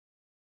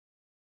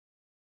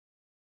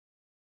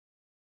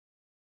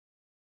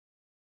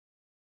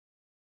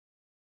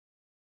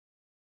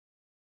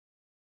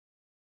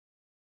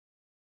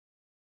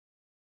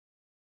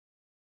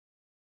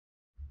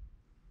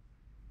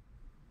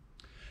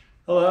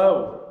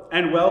Hello,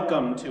 and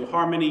welcome to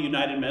Harmony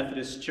United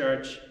Methodist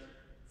Church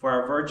for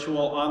our virtual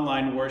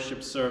online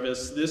worship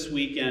service this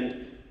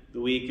weekend,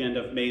 the weekend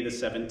of May the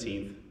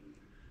 17th.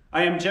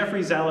 I am Jeffrey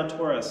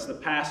Zalatoris, the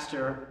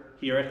pastor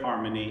here at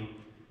Harmony,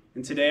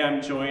 and today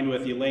I'm joined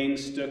with Elaine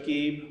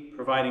Stuckey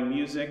providing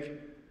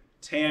music,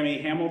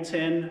 Tammy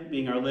Hamilton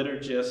being our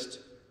liturgist,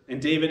 and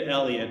David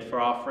Elliott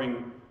for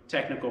offering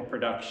technical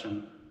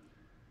production.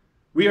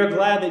 We are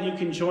glad that you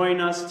can join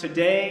us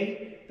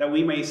today, that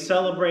we may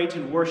celebrate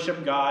and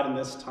worship God in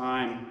this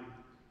time.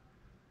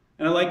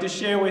 And I'd like to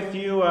share with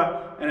you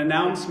an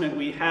announcement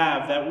we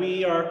have, that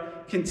we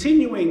are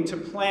continuing to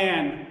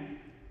plan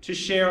to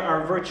share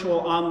our virtual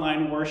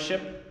online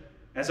worship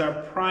as our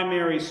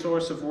primary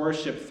source of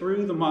worship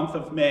through the month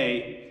of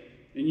May.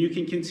 And you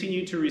can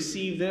continue to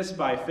receive this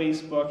by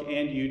Facebook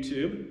and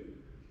YouTube.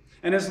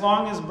 And as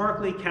long as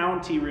Berkeley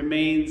County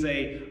remains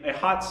a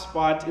hot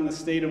spot in the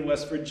state of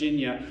West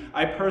Virginia,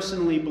 I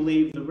personally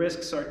believe the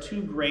risks are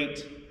too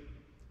great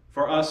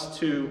for us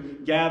to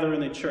gather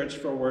in the church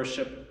for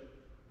worship,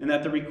 and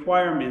that the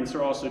requirements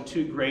are also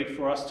too great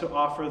for us to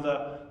offer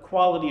the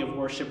quality of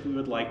worship we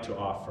would like to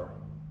offer.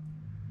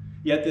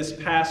 Yet this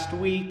past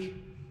week,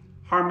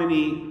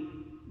 Harmony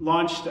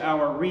launched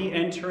our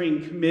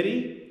re-entering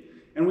committee,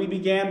 and we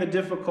began the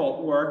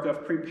difficult work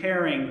of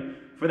preparing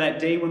for that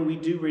day when we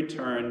do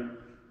return,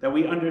 that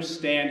we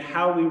understand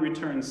how we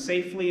return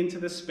safely into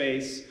the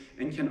space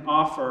and can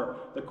offer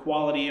the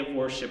quality of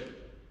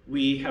worship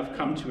we have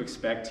come to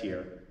expect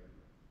here.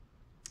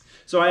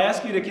 So I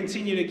ask you to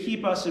continue to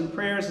keep us in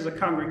prayers as a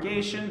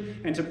congregation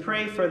and to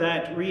pray for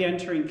that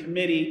re-entering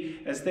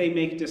committee as they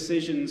make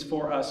decisions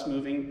for us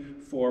moving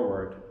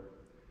forward.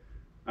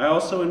 I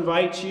also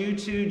invite you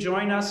to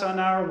join us on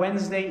our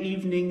Wednesday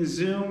evening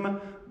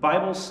Zoom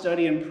Bible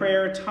study and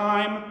prayer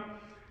time.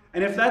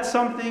 And if that's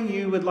something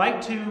you would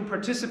like to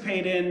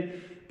participate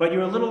in, but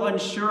you're a little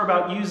unsure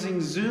about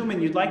using Zoom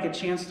and you'd like a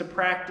chance to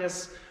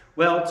practice,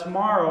 well,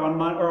 tomorrow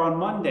on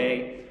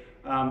Monday,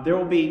 there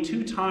will be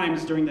 2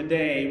 times during the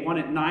day, one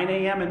at 9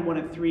 a.m. and one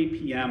at 3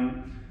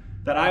 p.m.,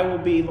 that I will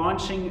be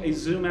launching a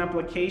Zoom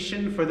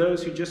application for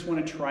those who just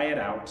want to try it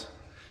out.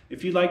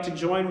 If you'd like to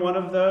join one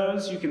of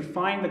those, you can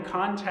find the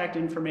contact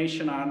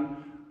information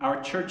on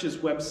our church's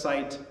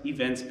website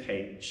events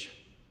page.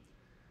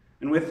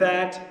 And with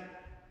that,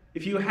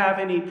 if you have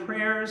any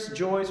prayers,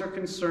 joys, or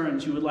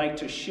concerns you would like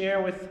to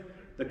share with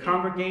the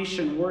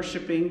congregation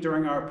worshiping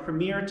during our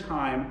premier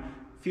time,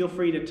 feel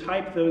free to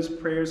type those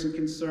prayers and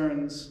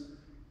concerns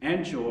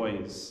and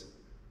joys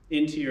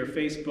into your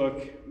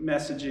Facebook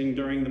messaging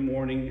during the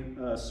morning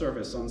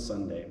service on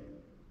Sunday.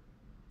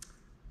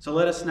 So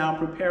let us now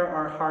prepare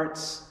our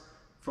hearts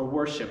for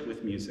worship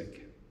with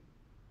music.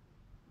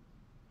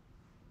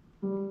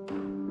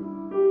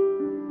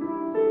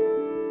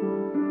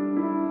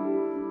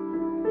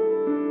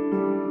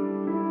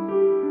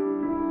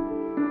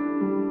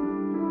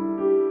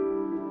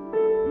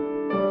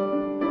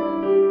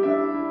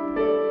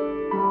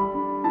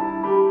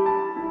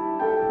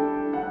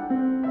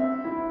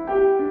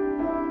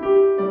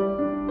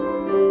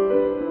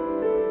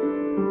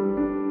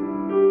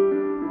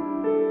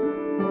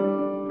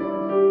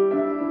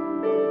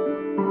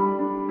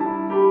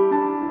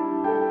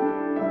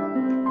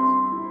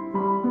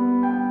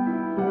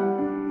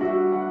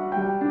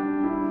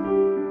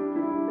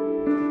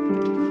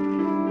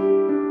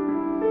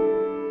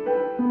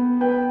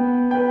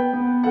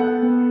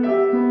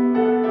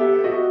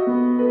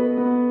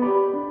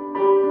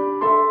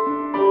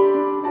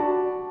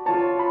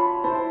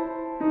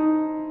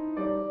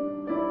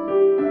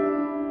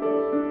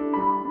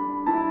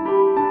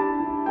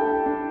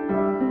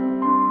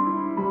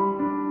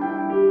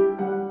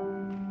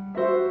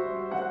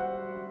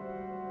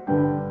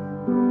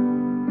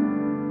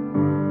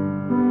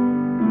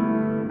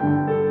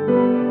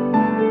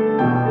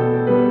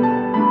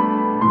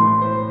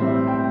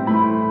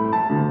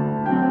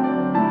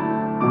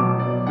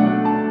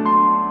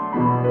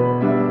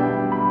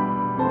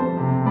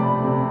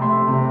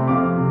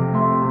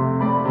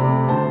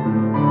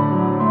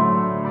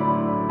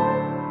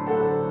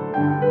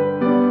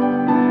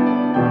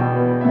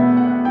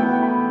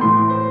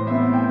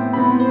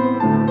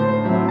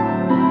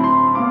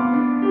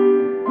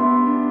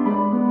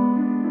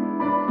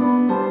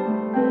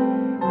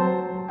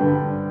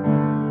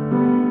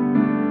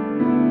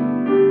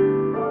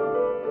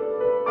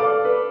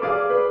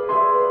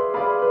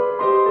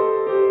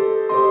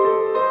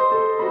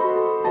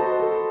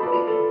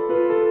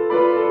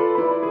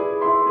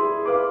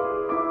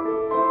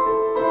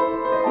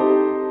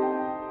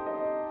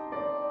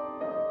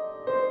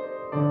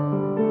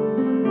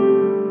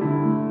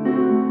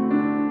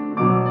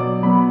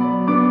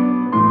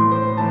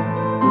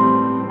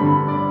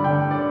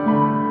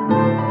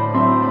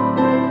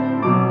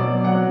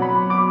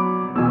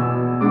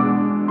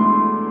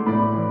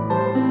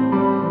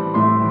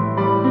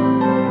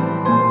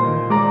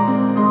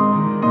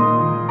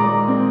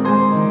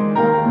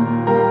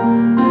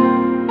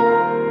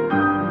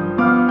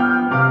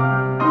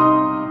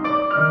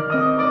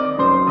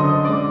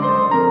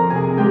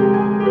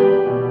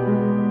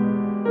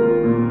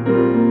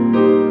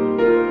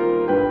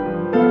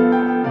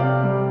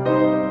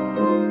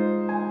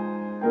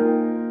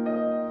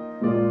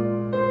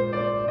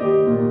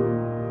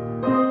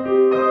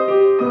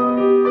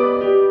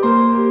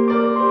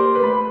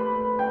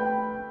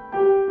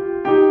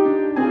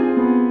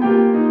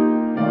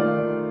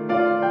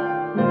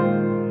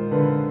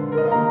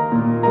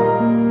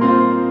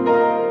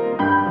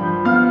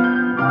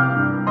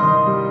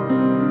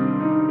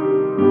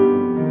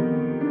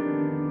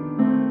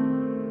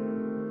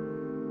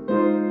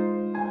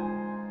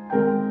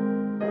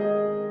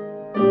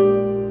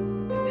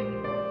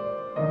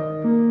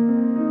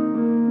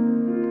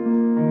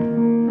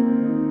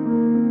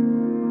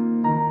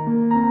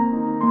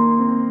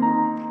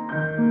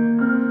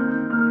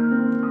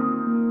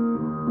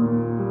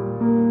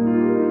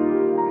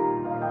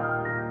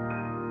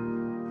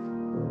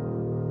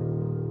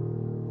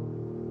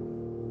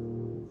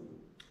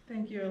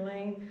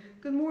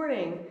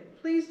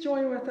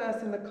 join with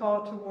us in the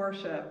call to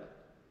worship.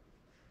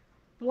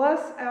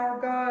 Bless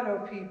our God,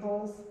 O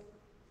peoples.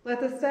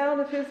 Let the sound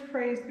of his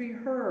praise be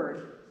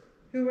heard,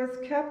 who has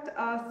kept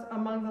us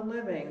among the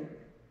living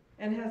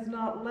and has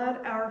not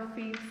let our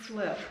feet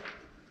slip.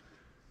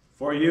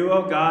 For you,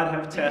 O God,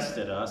 have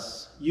tested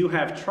us. You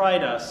have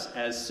tried us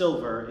as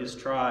silver is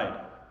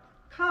tried.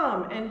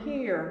 Come and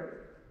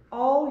hear,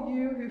 all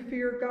you who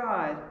fear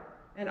God,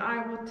 and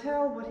I will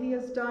tell what he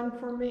has done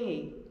for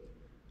me.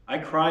 I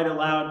cried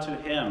aloud to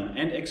him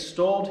and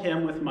extolled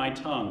him with my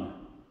tongue.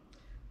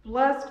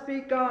 Blessed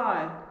be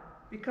God,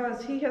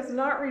 because he has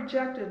not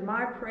rejected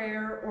my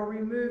prayer or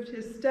removed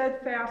his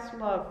steadfast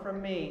love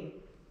from me.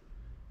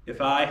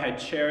 If I had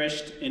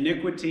cherished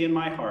iniquity in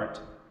my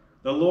heart,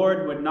 the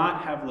Lord would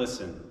not have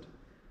listened.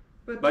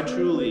 But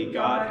truly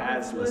God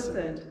has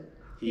listened.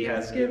 He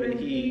has given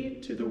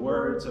heed to the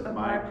words of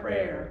my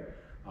prayer.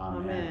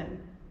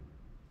 Amen.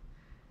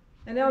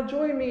 And now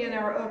join me in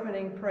our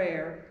opening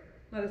prayer.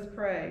 Let us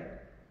pray.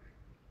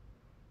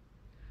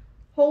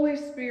 Holy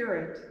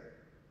Spirit,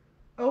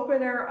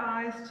 open our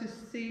eyes to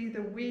see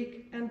the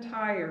weak and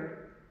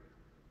tired.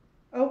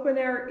 Open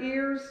our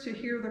ears to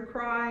hear the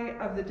cry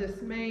of the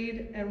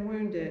dismayed and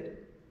wounded.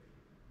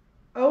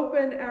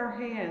 Open our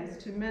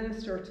hands to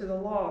minister to the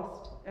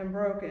lost and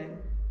broken.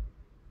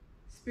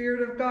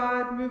 Spirit of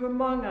God, move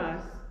among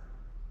us.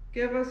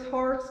 Give us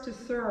hearts to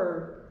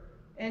serve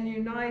and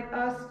unite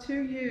us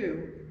to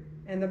you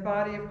and the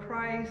body of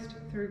Christ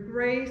through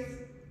grace,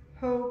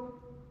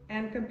 hope,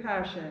 and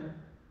compassion.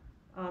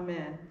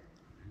 Amen.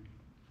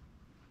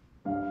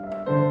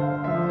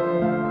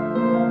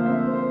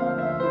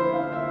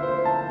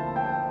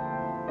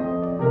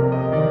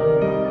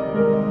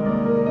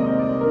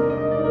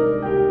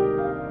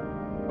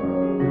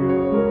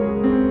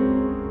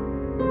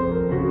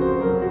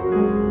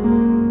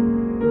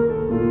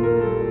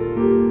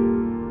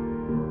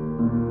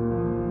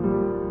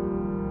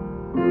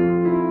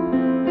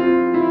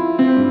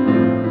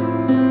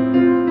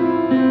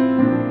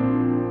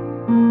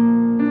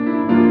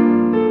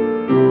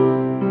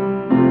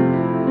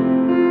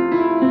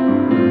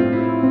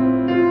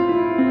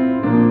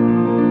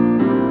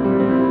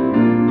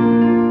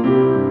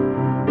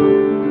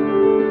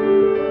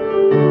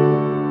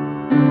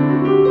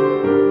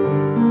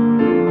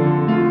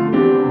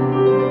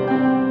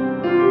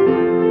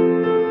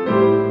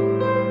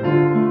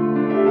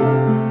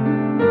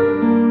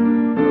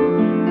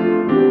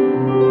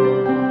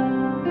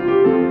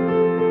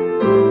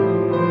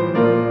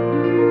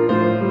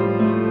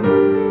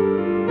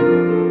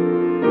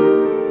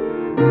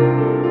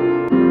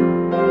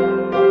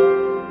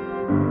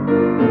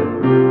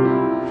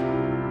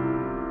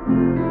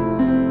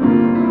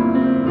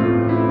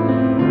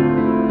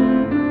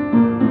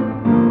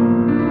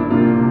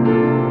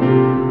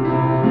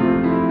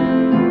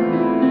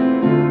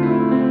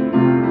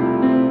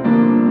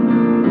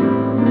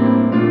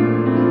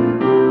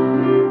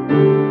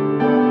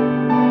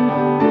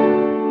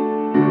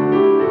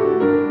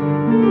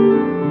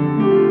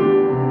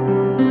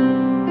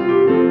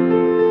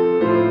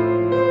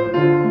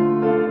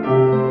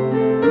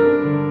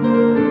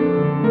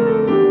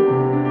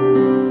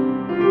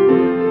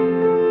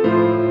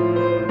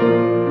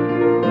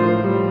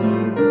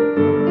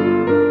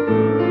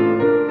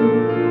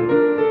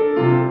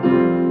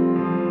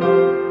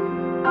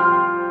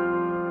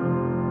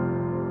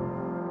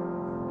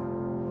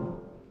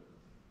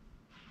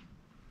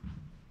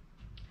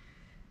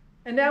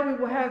 And now we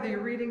will have the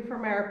reading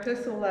from our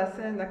epistle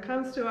lesson that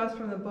comes to us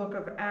from the book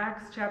of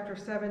Acts, chapter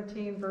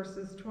 17,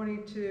 verses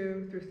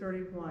 22 through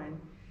 31.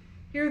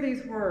 Hear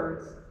these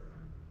words.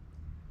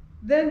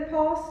 Then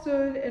Paul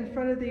stood in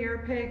front of the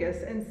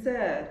Areopagus and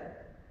said,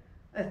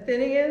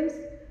 Athenians,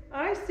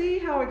 I see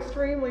how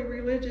extremely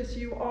religious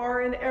you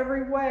are in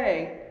every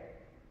way.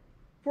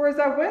 For as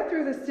I went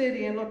through the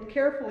city and looked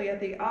carefully at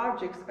the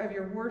objects of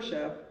your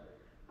worship,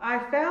 I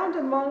found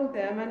among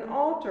them an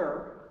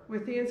altar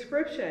with the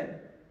inscription,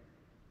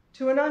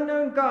 To an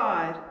unknown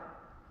God.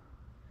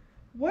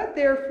 What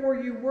therefore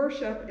you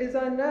worship is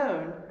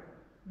unknown.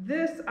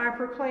 This I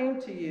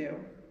proclaim to you.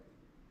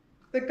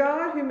 The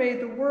God who made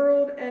the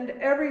world and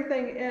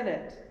everything in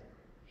it,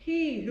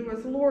 he who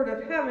is Lord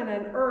of heaven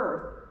and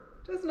earth,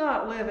 does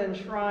not live in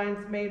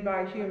shrines made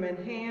by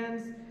human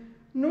hands,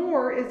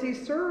 nor is he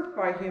served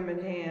by human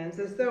hands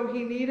as though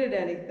he needed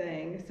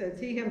anything, since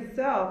he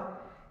himself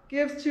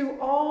gives to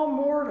all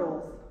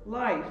mortals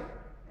life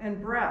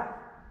and breath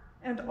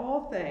and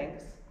all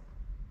things.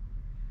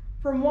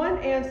 From one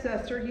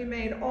ancestor he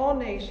made all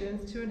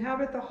nations to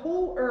inhabit the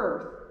whole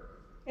earth,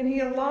 and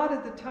he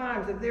allotted the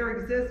times of their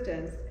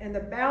existence and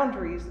the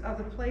boundaries of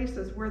the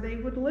places where they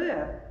would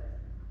live,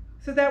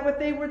 so that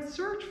they would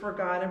search for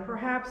God and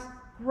perhaps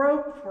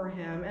grope for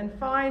him and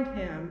find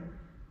him,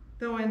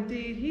 though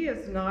indeed he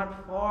is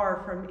not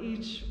far from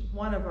each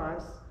one of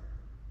us.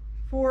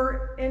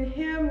 For in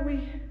him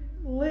we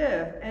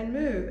live and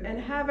move and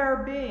have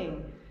our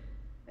being,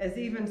 as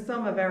even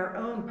some of our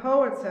own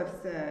poets have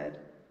said,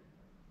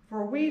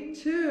 for we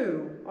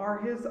too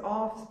are his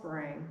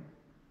offspring.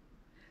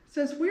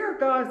 Since we are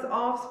God's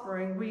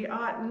offspring, we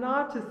ought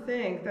not to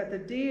think that the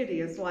deity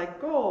is like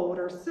gold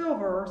or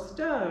silver or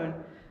stone,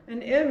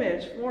 an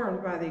image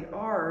formed by the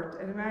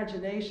art and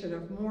imagination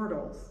of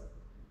mortals.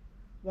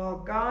 While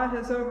God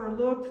has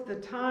overlooked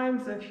the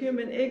times of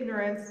human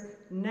ignorance,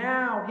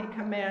 now he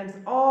commands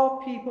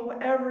all people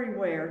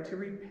everywhere to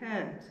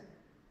repent,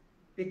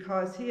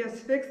 because he has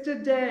fixed a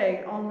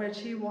day on which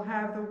he will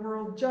have the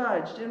world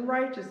judged in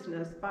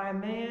righteousness by a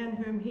man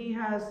whom he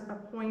has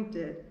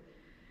appointed.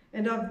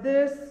 And of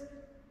this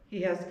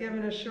he has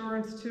given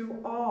assurance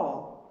to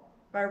all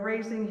by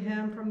raising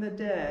him from the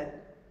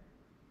dead.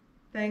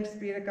 Thanks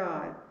be to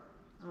God.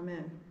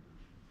 Amen.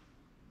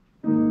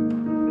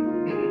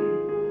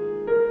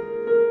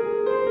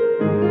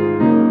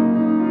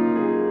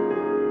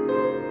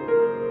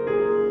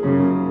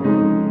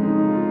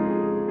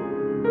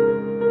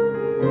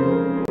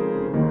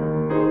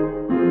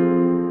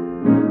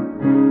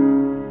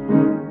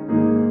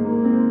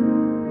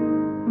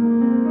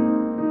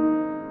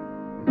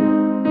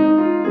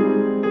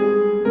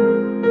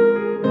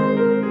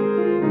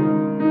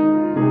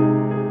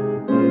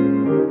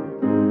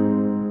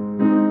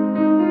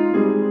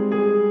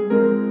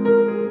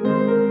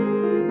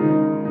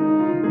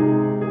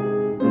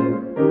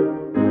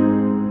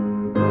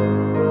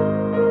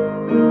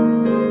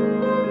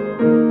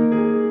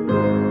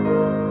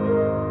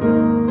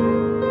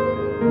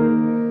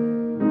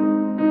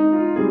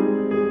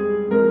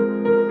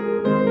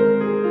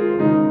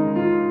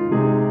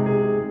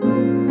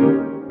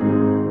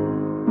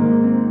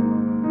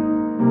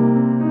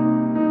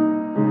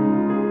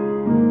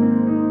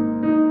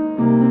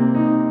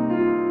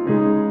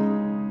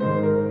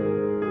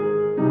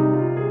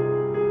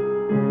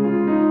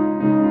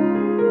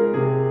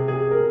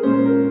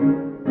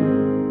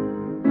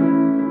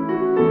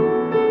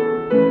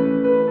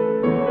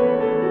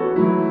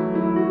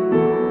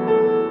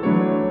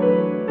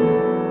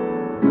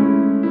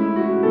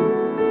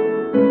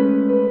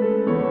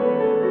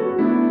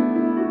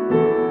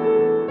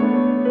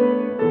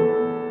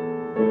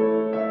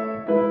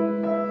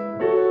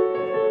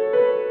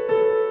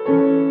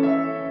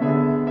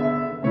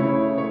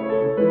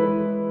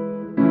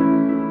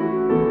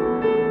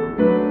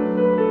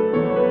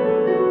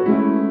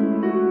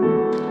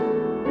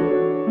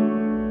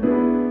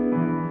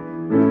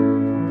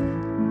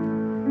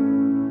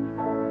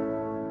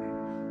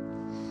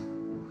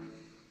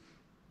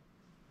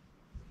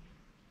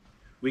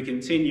 We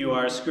continue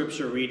our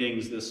scripture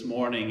readings this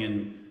morning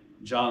in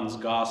John's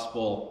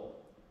Gospel,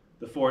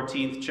 the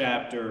 14th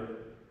chapter.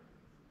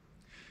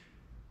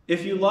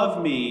 If you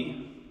love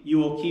me, you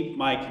will keep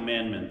my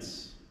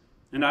commandments,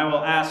 and I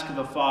will ask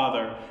the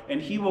Father,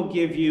 and he will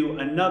give you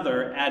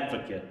another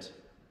advocate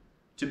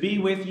to be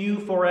with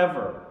you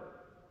forever.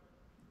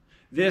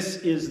 This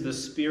is the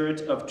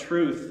Spirit of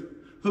truth,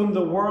 whom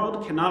the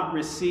world cannot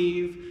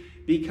receive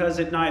because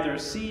it neither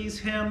sees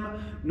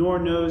him nor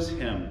knows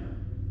him.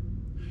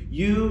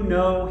 You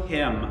know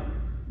him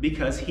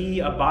because he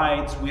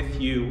abides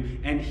with you,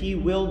 and he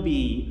will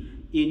be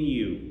in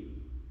you.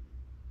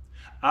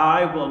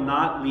 I will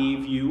not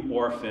leave you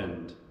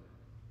orphaned.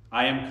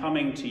 I am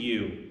coming to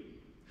you.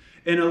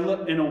 In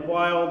a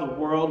while the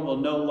world will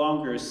no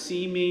longer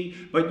see me,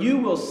 but you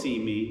will see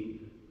me.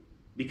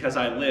 Because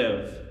I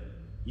live,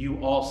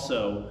 you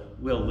also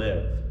will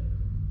live.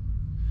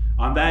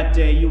 On that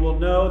day you will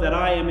know that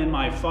I am in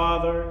my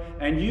Father,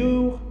 and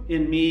you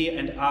in me,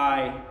 and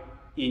I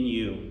in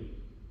you.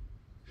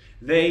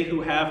 They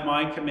who have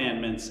my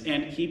commandments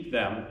and keep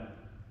them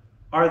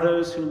are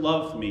those who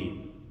love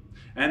me,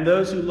 and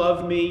those who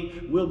love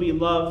me will be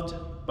loved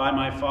by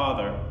my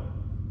Father,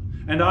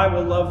 and I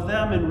will love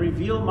them and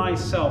reveal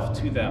myself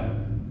to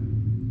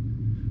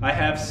them. I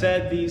have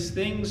said these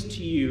things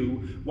to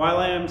you while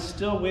I am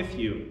still with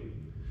you,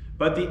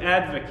 but the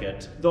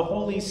Advocate, the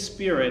Holy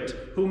Spirit,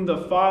 whom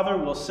the Father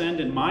will send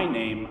in my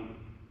name,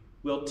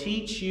 will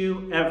teach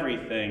you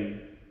everything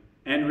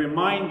and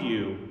remind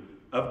you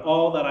of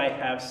all that I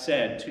have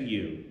said to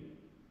you.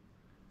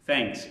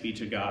 Thanks be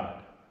to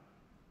God.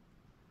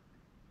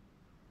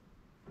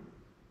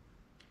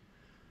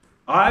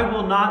 I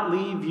will not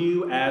leave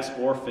you as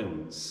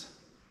orphans.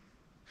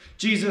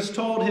 Jesus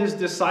told his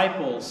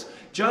disciples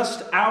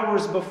just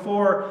hours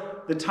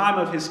before the time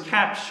of his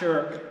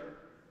capture,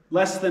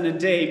 less than a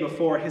day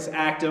before his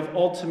act of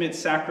ultimate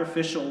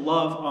sacrificial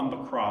love on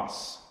the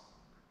cross.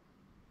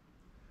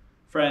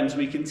 Friends,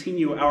 we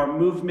continue our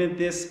movement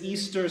this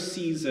Easter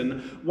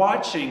season,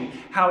 watching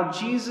how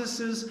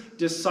Jesus'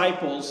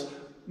 disciples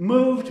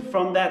moved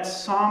from that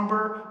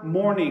somber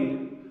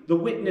mourning, the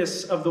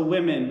witness of the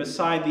women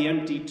beside the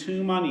empty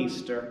tomb on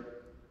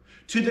Easter,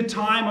 to the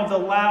time of the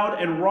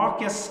loud and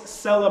raucous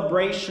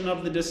celebration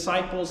of the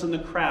disciples and the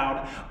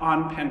crowd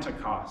on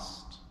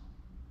Pentecost.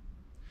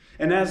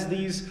 And as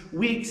these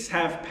weeks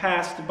have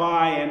passed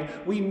by and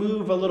we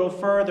move a little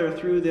further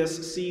through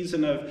this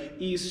season of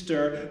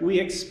Easter, we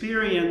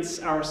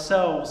experience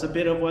ourselves a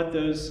bit of what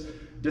those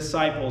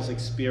disciples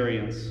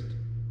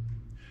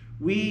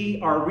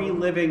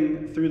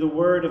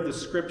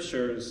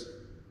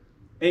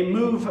A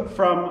move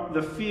from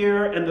the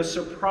fear and the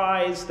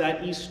surprise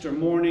that Easter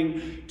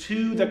morning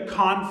to the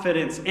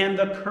confidence and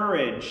the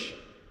courage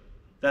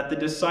that the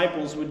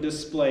disciples would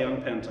display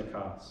on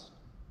Pentecost.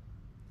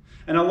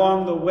 And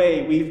along the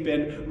way, we've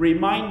been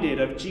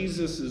reminded of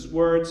Jesus'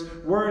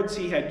 words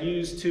he had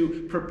used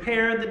to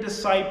prepare the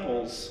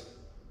disciples,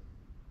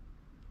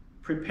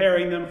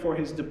 preparing them for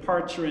his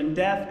departure in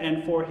death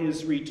and for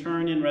his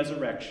return in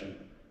resurrection.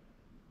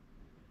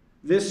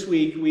 This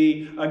week,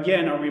 we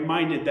again are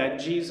reminded that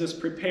Jesus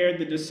prepared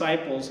the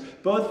disciples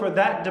both for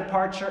that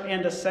departure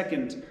and a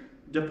second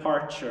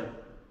departure.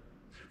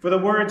 For the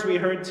words we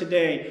heard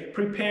today,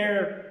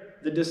 prepare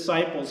the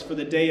disciples for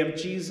the day of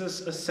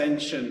Jesus'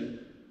 ascension,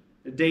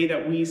 the day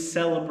that we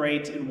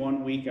celebrate in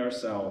 1 week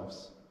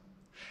ourselves.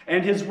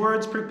 And his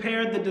words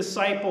prepared the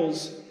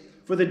disciples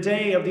for the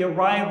day of the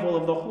arrival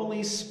of the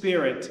Holy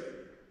Spirit,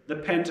 the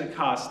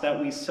Pentecost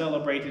that we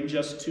celebrate in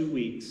just 2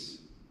 weeks.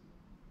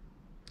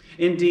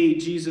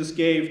 Indeed, Jesus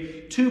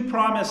gave 2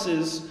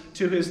 promises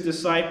to his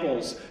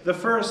disciples. The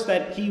first,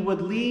 that he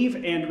would leave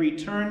and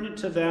return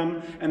to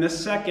them, and the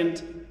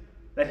second,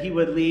 that he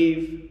would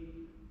leave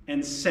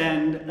and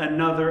send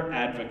another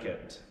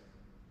advocate.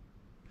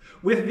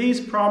 With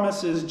these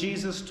promises,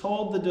 Jesus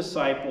told the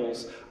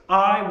disciples,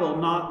 "I will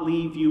not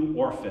leave you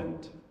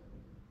orphaned."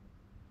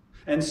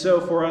 And so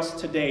for us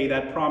today,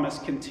 that promise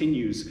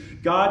continues.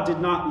 God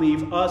did not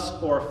leave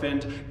us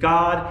orphaned.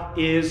 God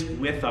is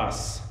with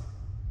us.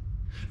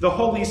 The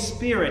Holy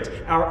Spirit,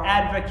 our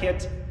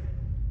advocate,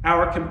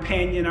 our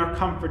companion, our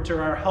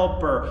comforter, our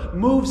helper,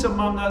 moves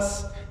among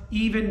us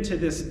even to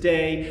this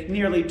day,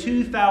 nearly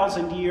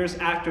 2,000 years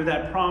after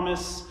that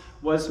promise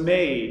was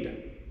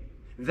made.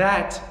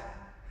 That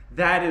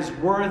is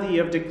worthy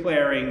of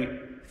declaring,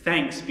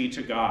 thanks be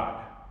to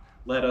God.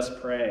 Let us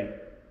pray.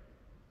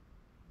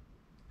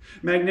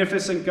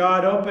 Magnificent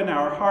God, open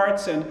our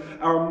hearts and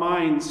our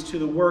minds to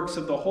the works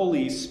of the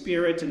Holy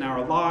Spirit in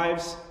our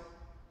lives,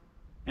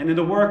 and in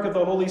the work of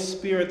the Holy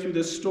Spirit through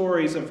the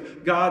stories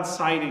of God's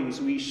sightings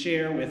we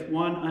share with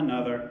one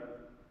another.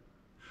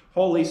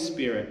 Holy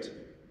Spirit,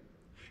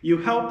 you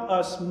help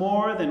us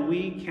more than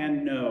we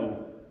can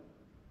know.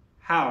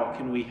 How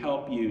can we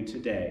help you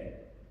today?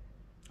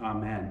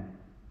 Amen.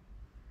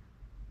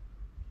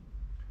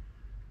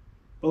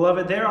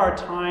 Beloved, there are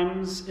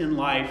times in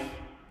life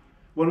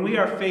when we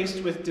are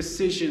faced with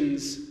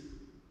decisions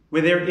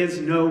where there is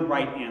no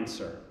right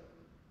answer.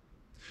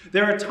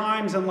 There are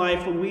times in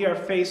life when we are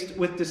faced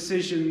with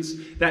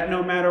decisions that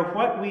no matter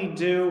what we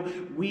do,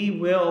 we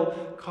will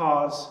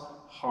cause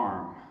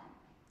harm.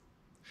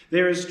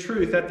 There is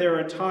truth that there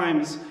are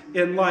times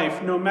in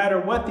life, no matter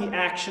what the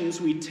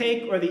actions we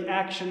take or the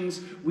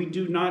actions we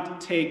do not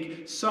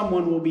take,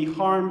 someone will be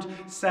harmed.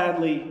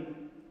 Sadly,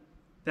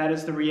 that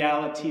is the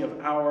reality of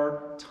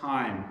our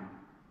time.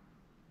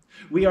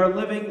 We are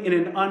living in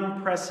an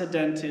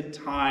unprecedented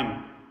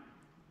time.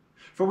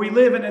 For we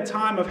live in a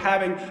time of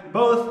having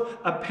both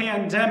a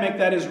pandemic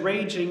that is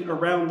raging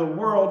around the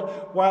world,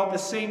 while at the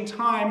same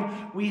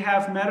time we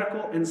have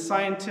medical and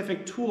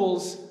scientific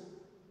tools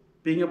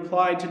being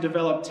applied to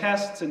develop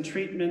tests and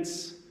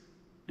treatments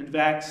and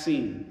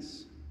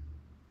vaccines.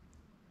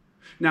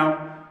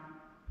 Now,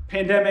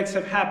 pandemics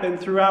have happened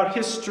throughout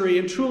history,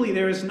 and truly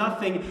there is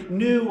nothing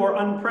new or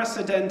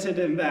unprecedented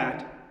in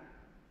that.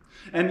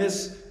 And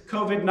this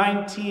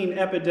COVID-19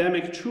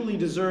 epidemic truly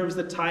deserves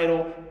the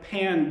title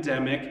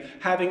pandemic,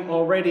 having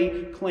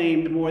already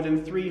claimed more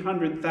than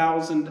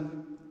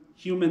 300,000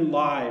 human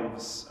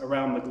lives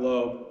around the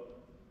globe,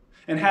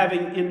 and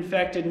having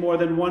infected more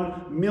than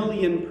 1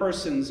 million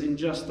persons in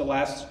just the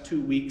last 2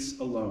 weeks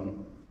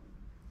alone.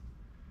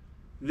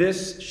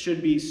 This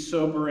should be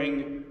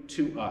sobering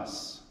to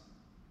us,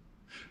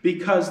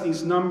 because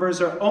these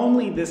numbers are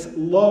only this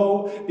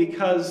low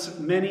because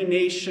many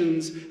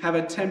nations have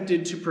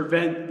attempted to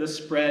prevent the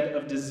spread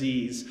of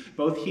disease,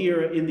 both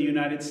here in the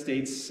United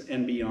States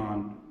and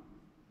beyond.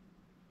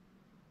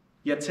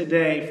 Yet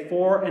today,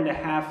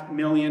 4.5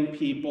 million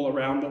people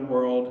around the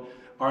world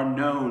are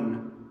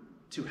known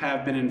to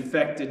have been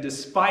infected,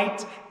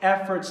 despite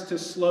efforts to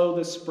slow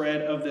the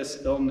spread of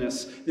this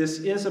illness. This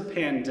is a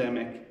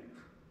pandemic.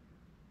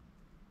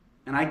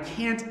 And I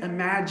can't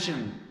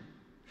imagine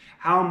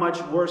how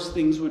much worse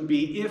things would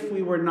be if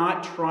we were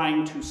not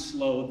trying to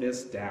slow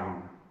this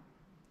down.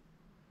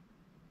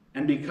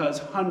 And because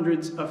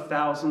hundreds of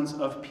thousands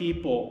of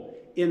people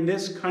in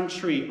this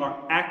country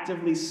are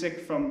actively sick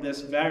from this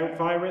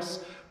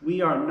virus,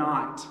 we are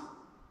not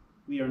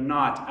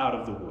out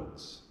of the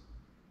woods.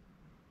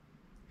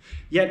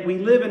 Yet we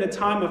live in a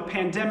time of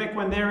pandemic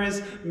when there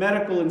is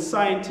medical and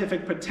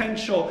scientific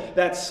potential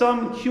that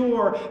some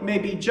cure may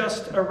be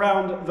just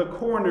around the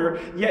corner,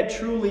 yet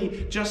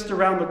truly just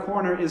around the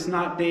corner is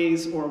not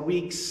days or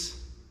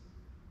weeks,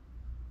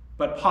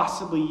 but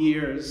possibly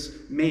years,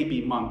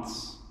 maybe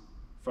months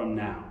from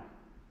now.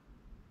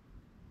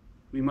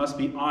 We must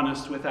be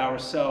honest with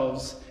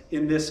ourselves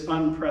in this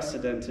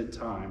unprecedented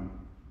time.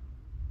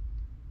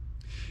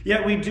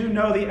 Yet we do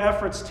know the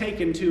efforts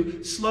taken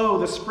to slow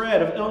the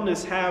spread of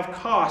illness have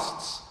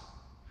costs.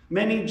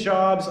 Many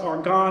jobs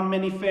are gone.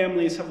 Many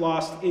families have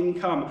lost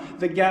income.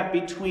 The gap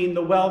between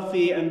the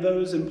wealthy and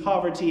those in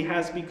poverty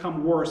has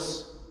become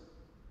worse.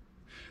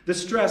 The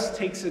stress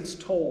takes its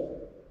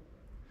toll.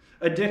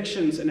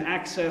 Addictions and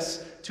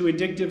access to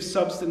addictive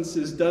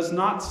substances does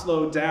not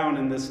slow down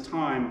in this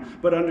time,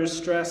 but under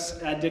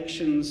stress,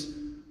 addictions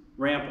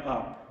ramp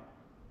up.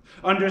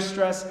 Under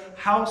stress,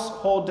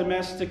 household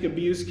domestic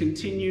abuse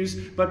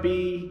continues, but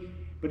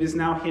is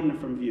now hidden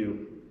from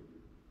view.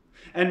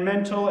 And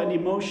mental and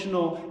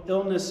emotional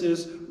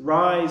illnesses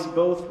rise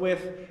both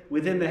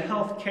within the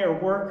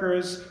healthcare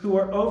workers who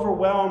are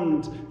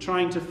overwhelmed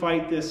trying to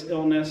fight this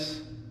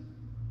illness,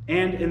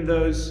 and in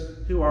those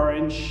who are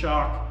in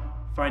shock,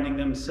 finding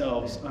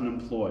themselves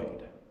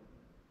unemployed.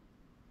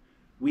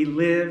 We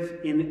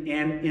live in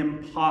an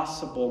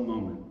impossible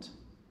moment.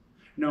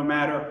 No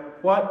matter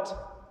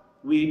what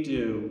we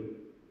do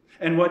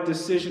and what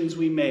decisions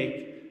we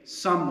make,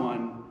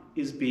 someone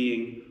is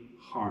being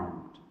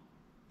harmed.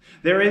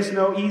 There is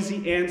no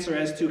easy answer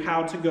as to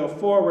how to go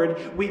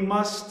forward. We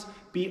must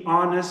be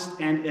honest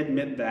and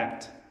admit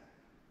that.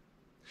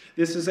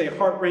 This is a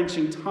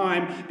heart-wrenching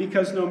time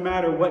because no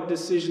matter what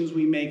decisions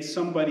we make,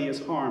 somebody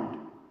is harmed.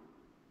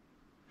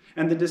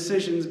 And the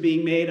decisions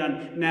being made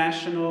on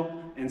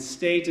national and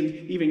state and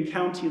even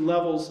county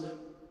levels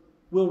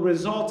will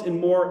result in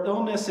more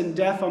illness and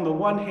death on the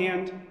one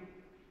hand,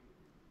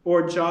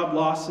 or job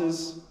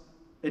losses,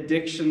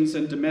 addictions,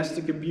 and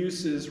domestic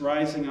abuses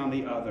rising on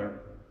the other.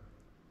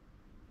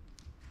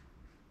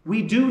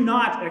 We do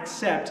not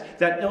accept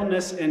that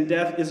illness and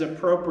death is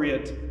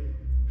appropriate.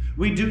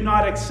 We do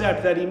not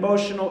accept that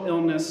emotional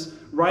illness,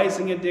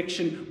 rising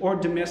addiction, or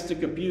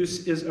domestic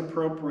abuse is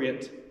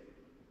appropriate.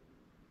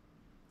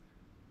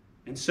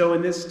 And so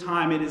in this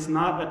time, it is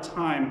not a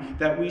time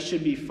that we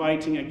should be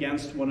fighting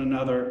against one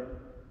another,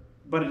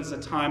 but it is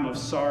a time of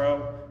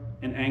sorrow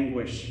and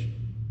anguish.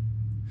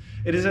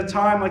 It is a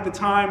time like the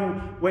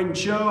time when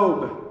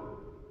Job,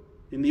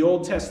 in the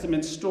Old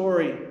Testament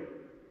story,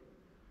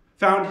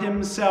 found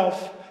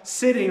himself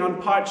sitting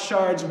on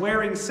potsherds,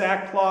 wearing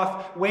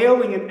sackcloth,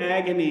 wailing in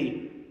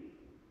agony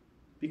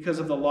because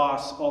of the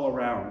loss all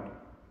around.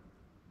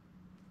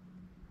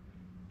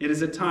 It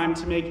is a time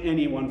to make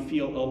anyone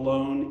feel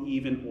alone,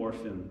 even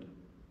orphaned.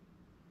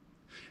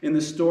 In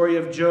the story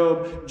of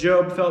Job,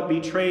 Job felt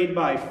betrayed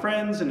by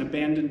friends and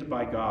abandoned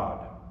by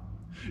God.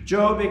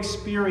 Job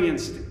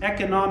experienced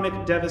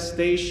economic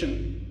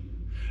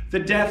devastation, the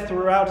death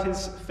throughout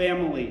his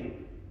family,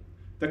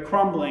 the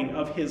crumbling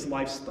of his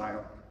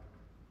lifestyle.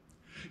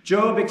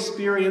 Job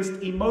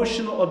experienced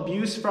emotional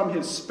abuse from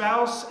his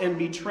spouse and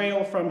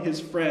betrayal from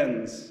his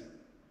friends.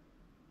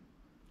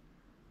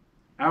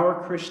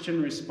 Our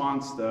Christian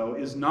response, though,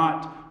 is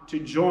not to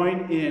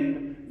join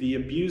in the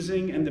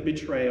abusing and the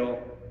betrayal.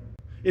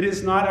 It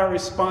is not our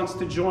response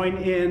to join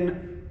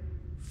in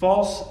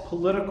false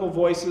political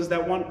voices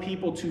that want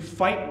people to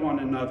fight one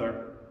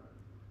another.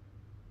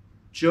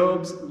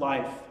 Job's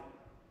life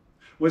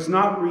was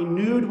not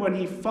renewed when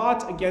he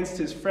fought against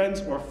his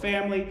friends or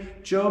family.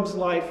 Job's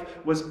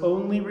life was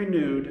only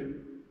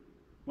renewed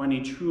when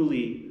he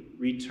truly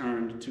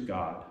returned to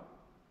God.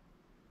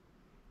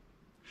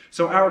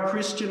 So our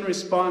Christian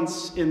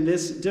response in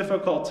this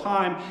difficult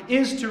time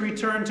is to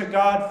return to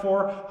God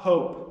for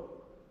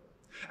hope.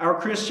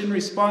 Our Christian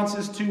response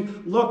is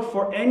to look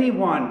for any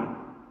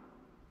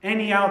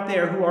out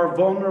there who are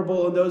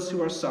vulnerable and those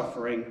who are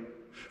suffering.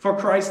 For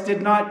Christ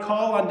did not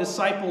call on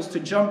disciples to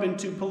jump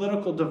into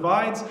political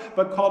divides,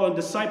 but called on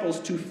disciples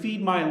to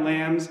feed my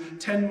lambs,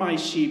 tend my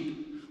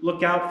sheep,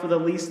 look out for the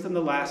least and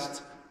the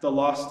last, the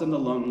lost and the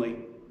lonely.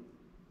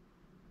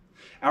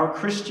 Our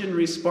Christian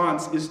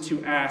response is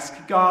to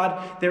ask,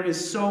 God, there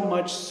is so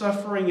much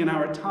suffering in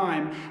our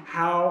time.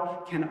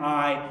 How can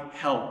I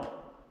help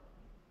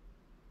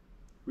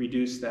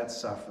reduce that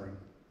suffering?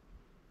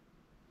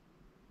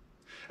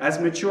 As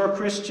mature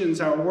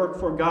Christians, our work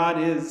for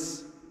God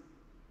is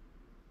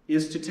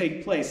to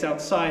take place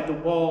outside the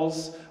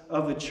walls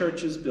of the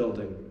church's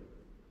building.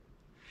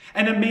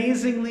 And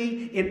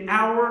amazingly, in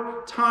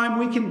our time,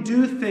 we can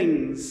do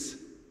things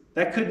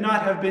that could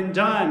not have been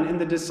done in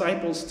the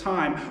disciples'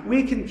 time.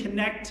 We can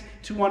connect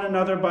to one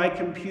another by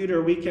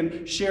computer. We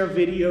can share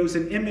videos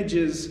and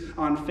images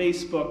on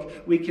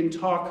Facebook. We can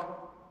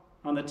talk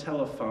on the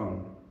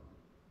telephone.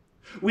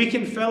 We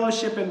can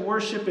fellowship and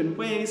worship in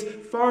ways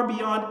far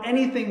beyond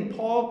anything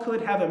Paul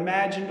could have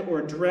imagined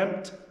or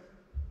dreamt,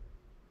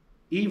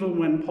 even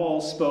when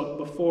Paul spoke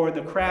before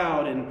the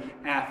crowd in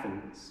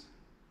Athens.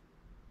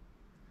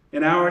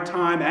 In our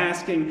time,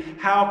 asking,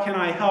 how can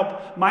I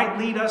help, might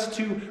lead us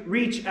to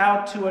reach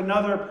out to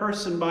another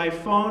person by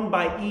phone,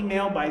 by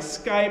email, by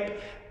Skype.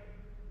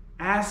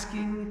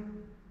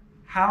 Asking,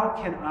 how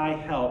can I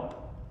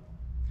help,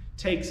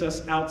 takes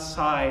us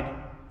outside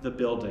the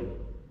building.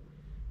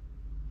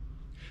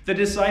 The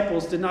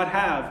disciples did not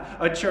have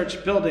a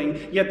church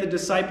building, yet the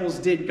disciples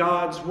did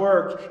God's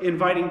work,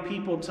 inviting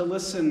people to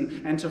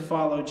listen and to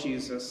follow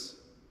Jesus.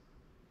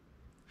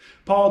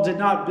 Paul did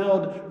not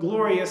build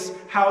glorious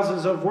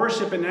houses of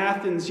worship in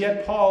Athens,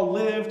 yet Paul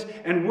lived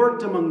and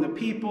worked among the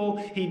people.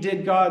 He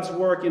did God's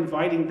work,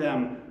 inviting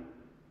them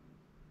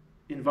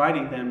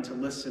to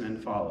listen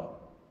and follow.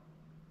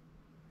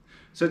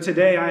 So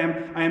today I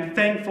am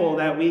thankful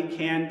that we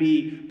can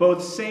be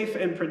both safe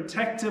and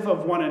protective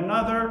of one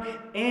another,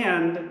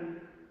 and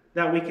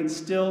that we can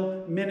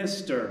still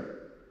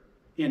minister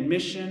in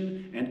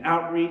mission and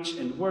outreach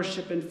and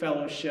worship and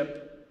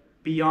fellowship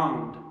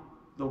beyond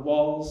the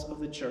walls of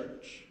the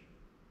church.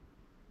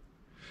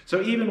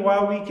 So even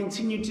while we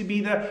continue to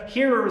be the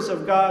hearers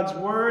of God's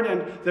word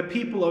and the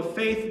people of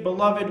faith,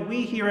 beloved,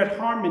 we here at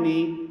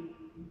Harmony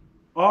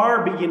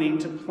are beginning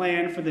to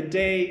plan for the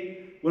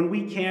day when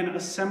we can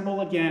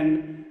assemble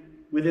again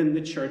within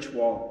the church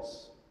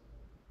walls.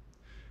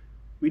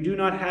 We do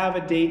not have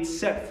a date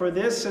set for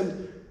this,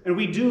 and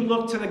we do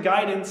look to the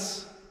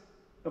guidance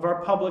of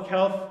our public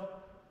health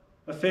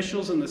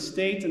officials in the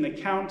state and the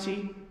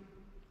county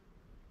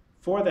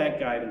for that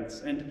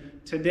guidance.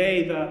 And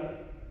today,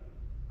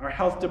 our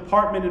health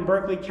department in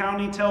Berkeley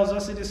County tells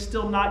us it is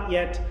still not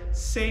yet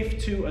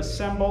safe to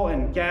assemble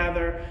and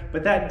gather,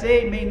 but that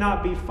day may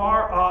not be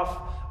far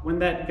off when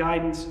that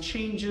guidance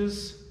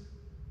changes.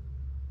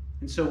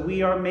 And so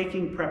we are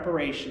making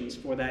preparations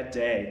for that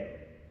day.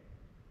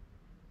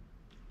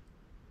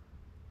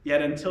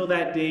 Yet until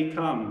that day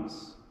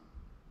comes,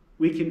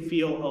 we can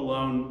feel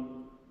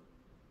alone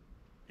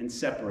and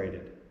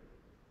separated.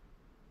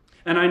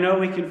 And I know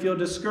we can feel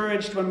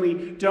discouraged when we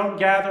don't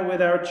gather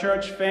with our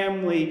church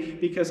family,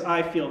 because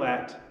I feel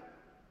that.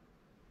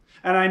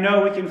 And I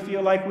know we can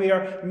feel like we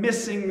are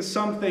missing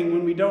something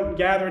when we don't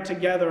gather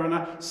together on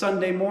a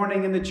Sunday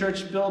morning in the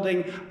church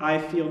building. I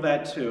feel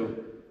that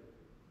too.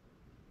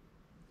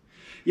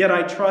 Yet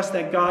I trust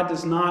that God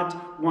does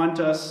not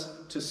want us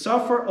to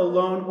suffer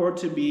alone or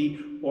to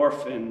be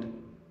orphaned.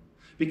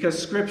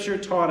 Because Scripture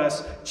taught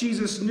us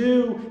Jesus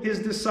knew his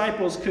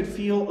disciples could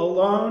feel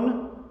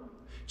alone.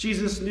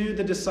 Jesus knew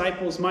the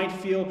disciples might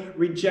feel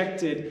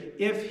rejected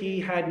if he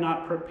had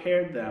not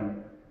prepared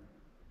them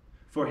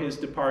for his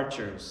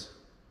departures.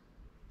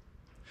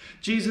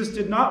 Jesus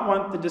did not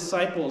want the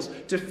disciples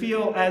to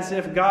feel as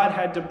if God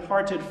had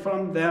departed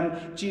from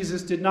them.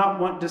 Jesus did not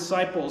want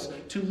disciples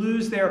to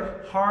lose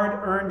their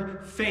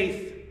hard-earned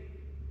faith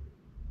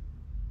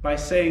by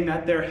saying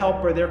that their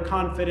helper, their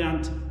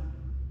confidant,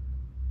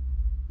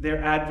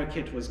 their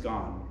advocate was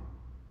gone.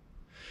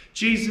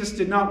 Jesus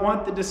did not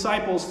want the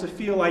disciples to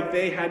feel like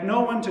they had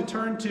no one to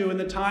turn to in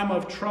the time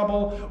of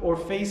trouble or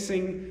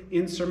facing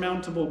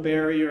insurmountable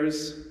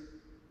barriers.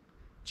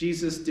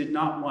 Jesus did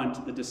not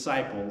want the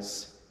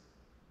disciples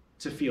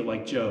to feel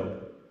like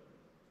Job.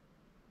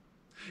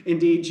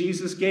 Indeed,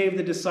 Jesus gave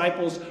the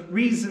disciples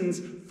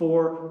reasons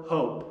for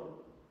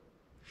hope.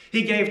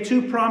 He gave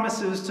 2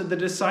 promises to the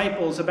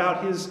disciples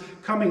about his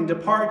coming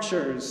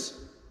departures.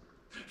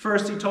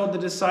 First, he told the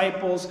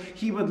disciples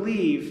he would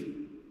leave,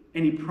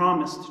 and he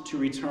promised to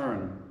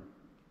return.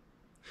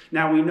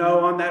 Now we know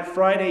on that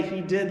Friday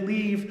he did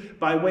leave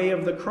by way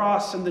of the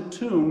cross and the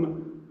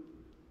tomb.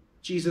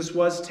 Jesus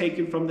was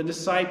taken from the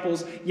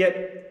disciples,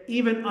 yet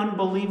even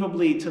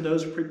unbelievably to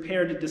those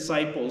prepared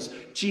disciples,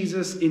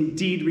 Jesus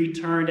indeed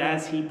returned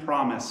as he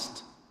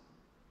promised.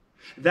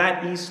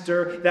 That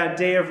Easter, that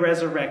day of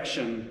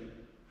resurrection,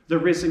 the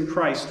risen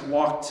Christ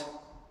walked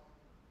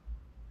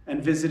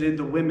and visited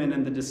the women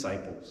and the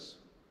disciples.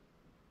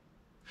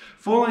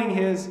 Fulfilling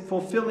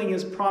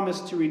his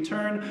promise to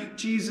return,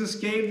 Jesus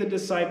gave the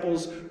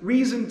disciples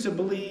reason to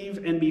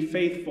believe and be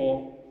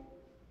faithful,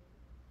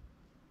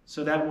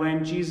 so that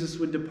when Jesus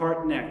would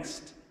depart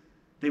next,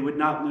 they would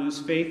not lose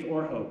faith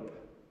or hope.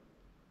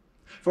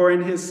 For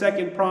in his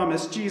second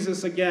promise,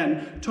 Jesus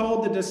again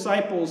told the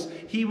disciples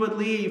he would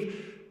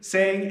leave,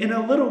 saying, "In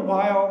a little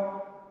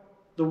while,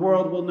 the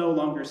world will no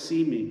longer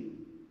see me."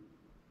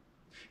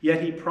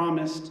 Yet he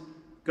promised,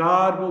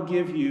 God will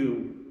give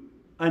you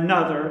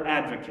another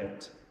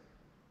advocate,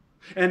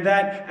 and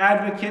that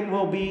advocate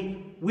will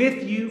be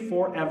with you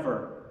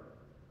forever.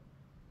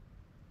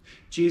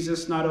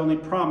 Jesus not only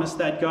promised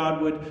that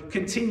God would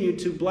continue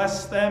to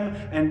bless them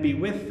and be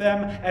with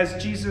them,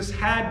 as Jesus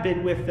had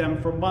been with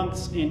them for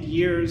months and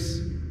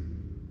years,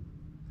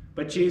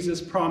 but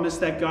Jesus promised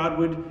that God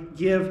would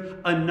give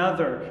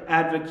another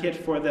advocate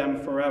for them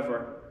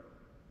forever.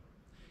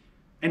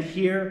 And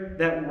hear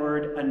that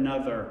word,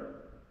 another.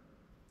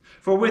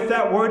 For with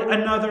that word,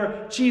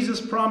 another,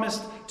 Jesus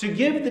promised to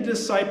give the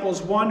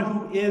disciples one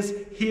who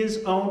is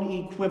his own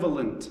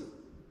equivalent.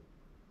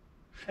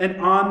 And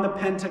on the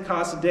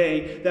Pentecost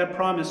day, that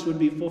promise would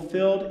be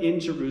fulfilled in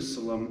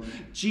Jerusalem.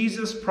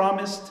 Jesus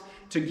promised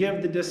to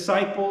give the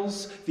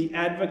disciples the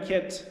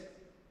advocate.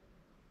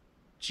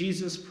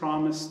 Jesus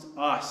promised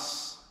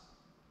us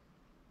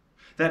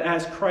that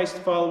as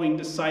Christ-following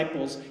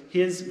disciples,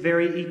 his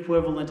very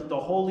equivalent, the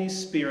Holy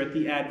Spirit,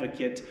 the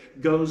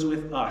advocate, goes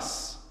with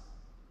us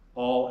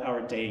all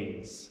our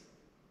days.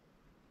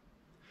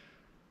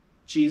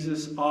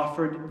 Jesus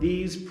offered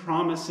these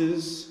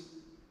promises,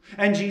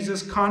 and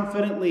Jesus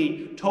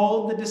confidently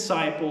told the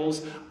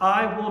disciples,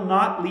 I will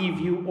not leave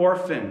you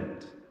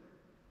orphaned.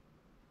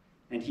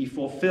 and he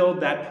fulfilled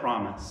that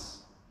promise.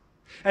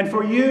 And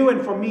for you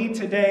and for me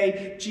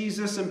today,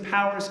 Jesus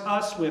empowers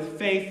us with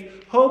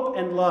faith, hope,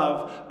 and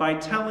love by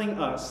telling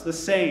us the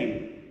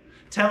same.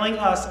 Telling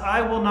us,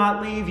 I will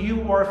not leave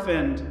you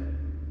orphaned.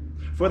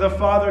 For the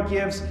Father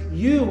gives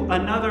you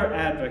another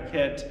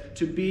advocate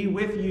to be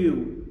with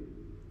you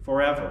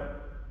forever.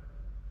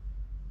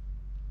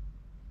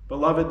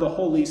 Beloved, the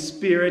Holy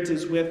Spirit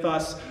is with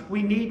us.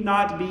 We need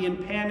not be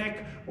in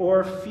panic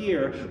or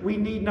fear. We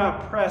need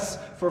not press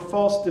for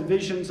false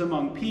divisions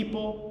among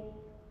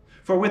people.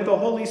 For with the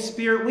Holy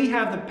Spirit, we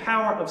have the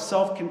power of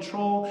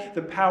self-control,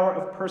 the power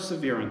of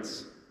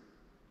perseverance.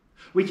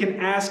 We can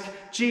ask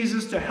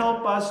Jesus to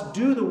help us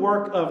do the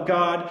work of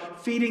God,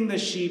 feeding the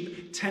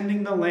sheep,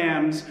 tending the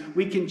lambs.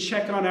 We can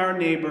check on our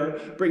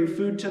neighbor, bring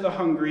food to the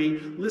hungry,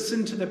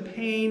 listen to the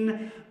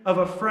pain of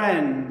a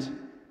friend.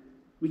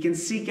 We can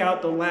seek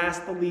out the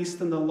last, the least,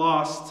 and the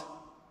lost.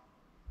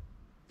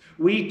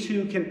 We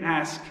too can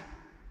ask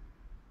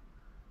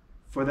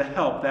for the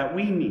help that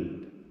we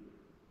need.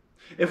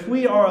 If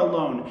we are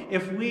alone,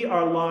 if we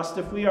are lost,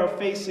 if we are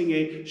facing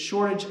a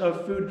shortage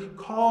of food,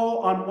 call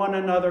on one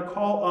another,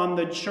 call on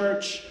the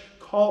church,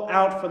 call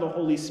out for the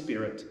Holy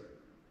Spirit.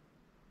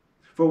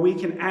 For we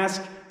can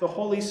ask the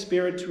Holy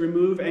Spirit to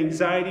remove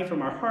anxiety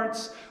from our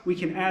hearts. We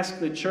can ask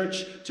the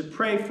church to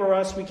pray for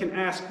us. We can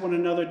ask one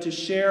another to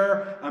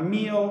share a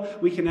meal.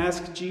 We can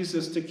ask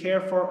Jesus to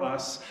care for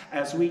us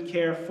as we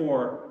care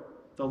for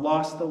the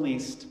lost, the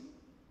least,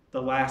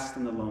 the last,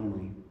 and the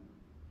lonely.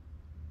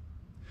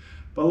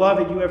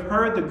 Beloved, you have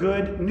heard the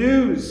good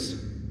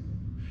news.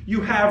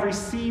 You have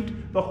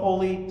received the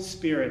Holy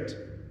Spirit.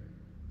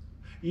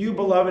 You,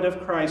 beloved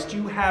of Christ,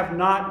 you have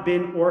not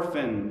been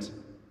orphaned.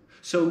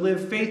 So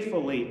live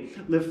faithfully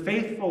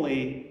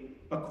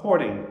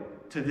according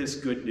to this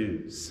good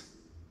news.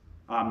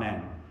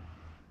 Amen.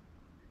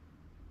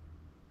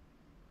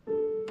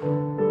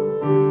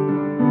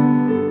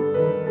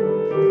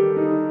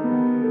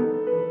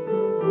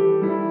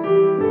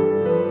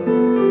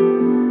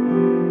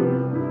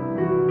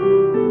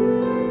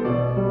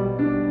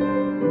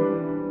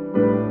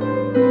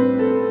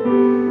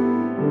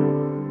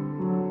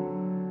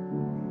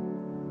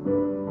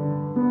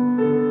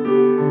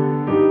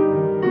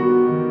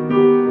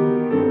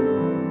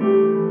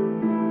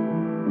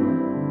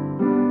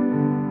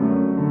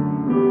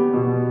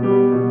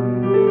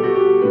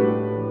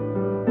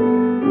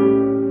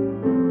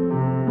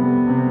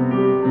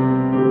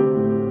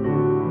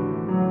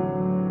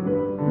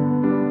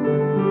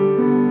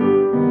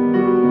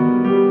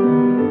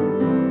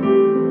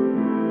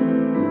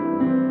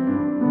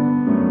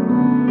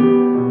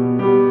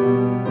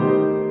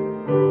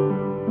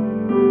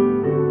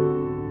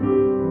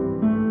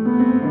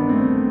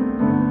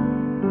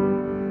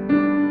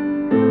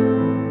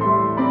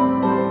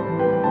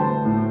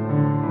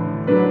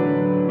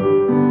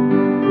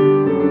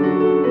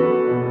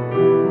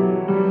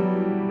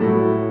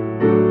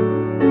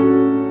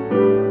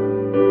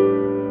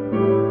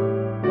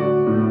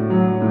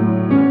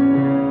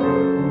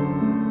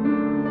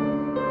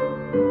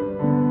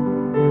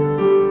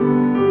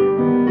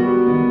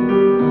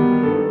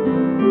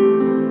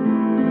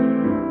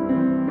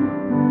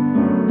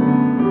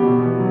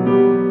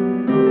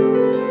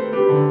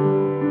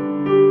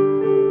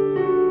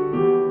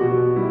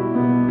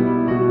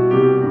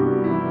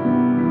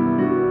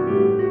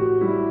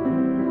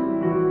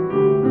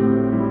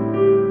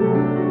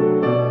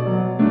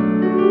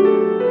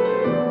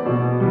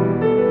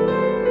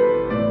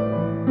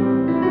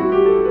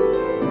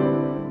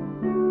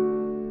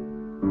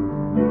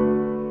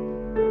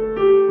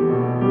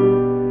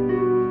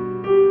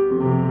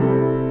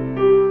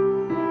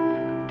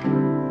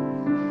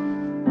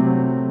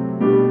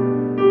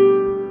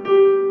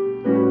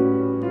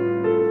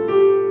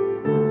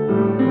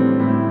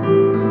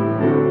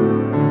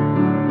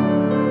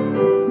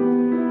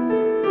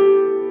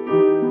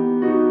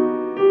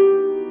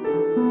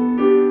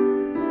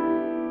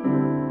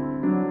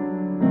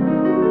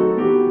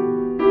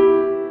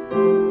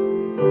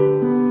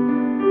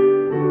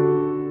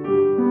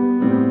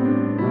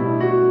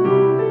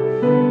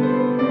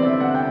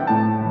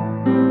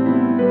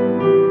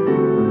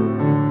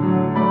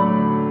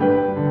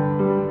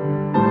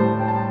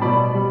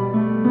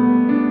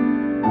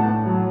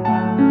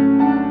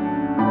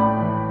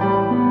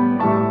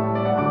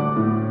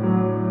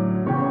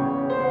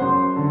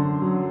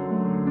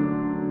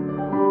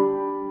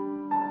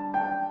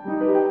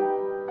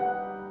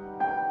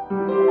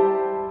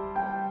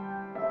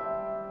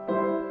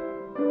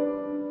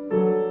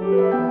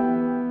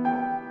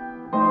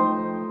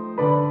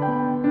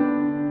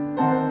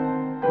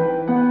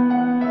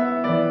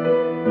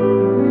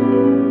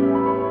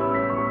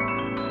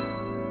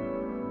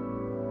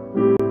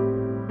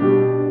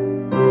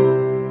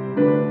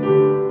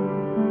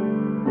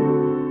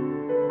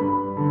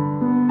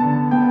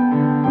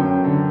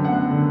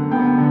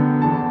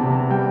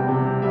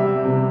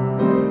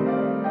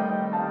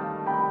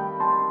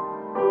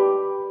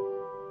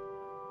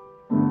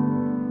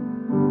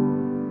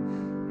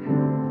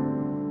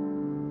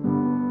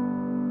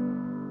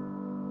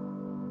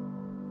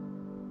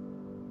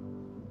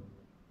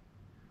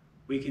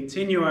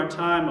 continue our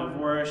time of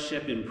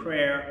worship in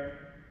prayer,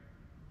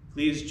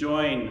 please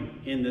join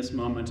in this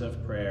moment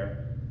of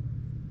prayer.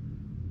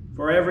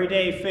 For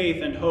everyday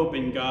faith and hope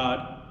in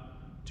God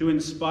to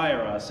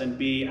inspire us and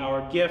be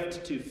our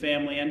gift to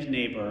family and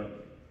neighbor,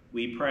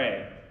 we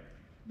pray.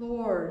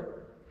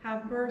 Lord,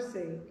 have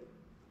mercy.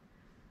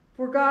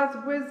 For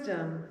God's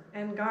wisdom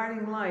and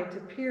guiding light to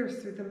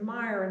pierce through the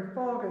mire and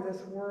fog of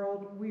this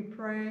world, we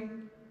pray.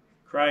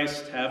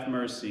 Christ, have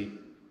mercy.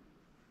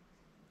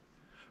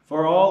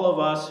 For all of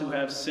us who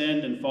have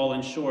sinned and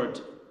fallen short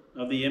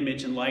of the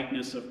image and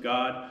likeness of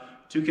God,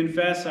 to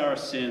confess our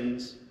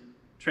sins,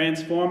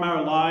 transform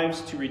our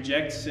lives to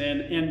reject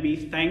sin, and be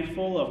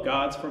thankful of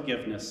God's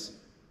forgiveness,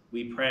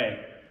 we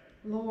pray.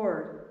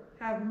 Lord,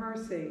 have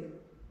mercy.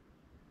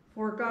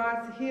 For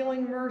God's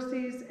healing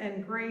mercies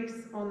and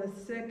grace on the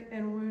sick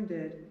and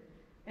wounded,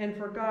 and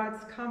for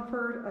God's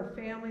comfort of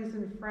families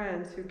and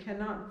friends who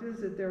cannot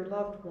visit their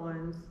loved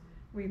ones,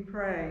 we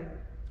pray.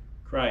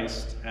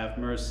 Christ, have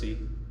mercy.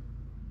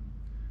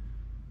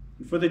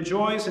 And for the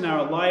joys in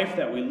our life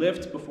that we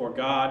lift before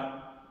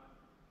God,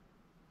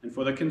 and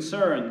for the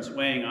concerns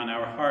weighing on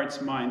our hearts,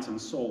 minds, and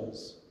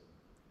souls,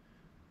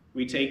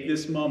 we take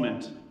this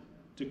moment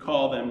to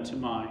call them to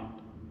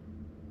mind.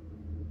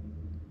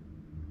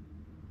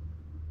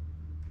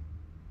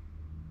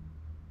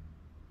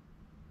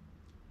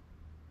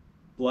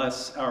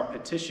 Bless our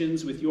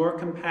petitions with your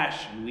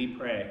compassion, we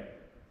pray.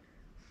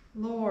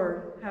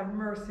 Lord, have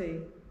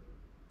mercy.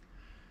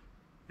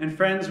 And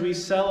friends, we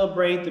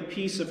celebrate the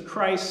peace of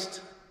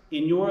Christ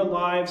in your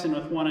lives and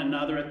with one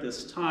another at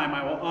this time.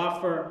 I will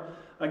offer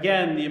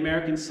again the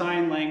American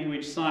Sign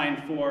Language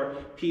sign for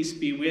peace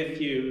be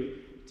with you.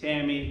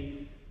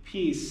 Tammy,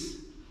 peace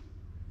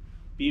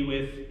be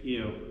with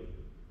you.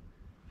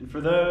 And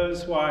for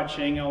those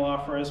watching, I'll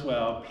offer as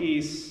well,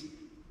 peace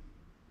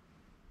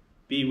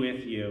be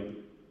with you.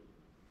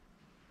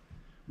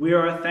 We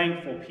are a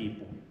thankful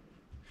people.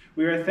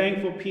 We are a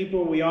thankful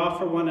people. We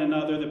offer one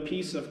another the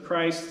peace of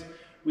Christ.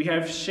 We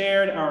have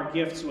shared our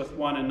gifts with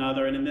one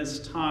another, and in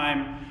this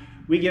time,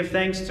 we give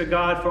thanks to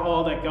God for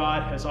all that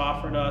God has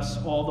offered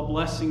us, all the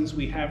blessings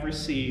we have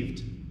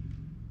received.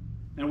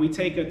 And we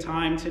take a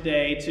time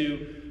today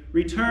to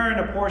return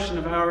a portion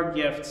of our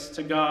gifts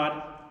to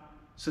God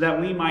so that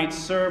we might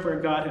serve where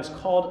God has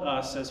called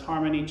us as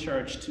Harmony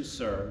Church to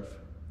serve.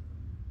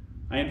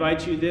 I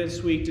invite you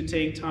this week to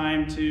take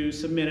time to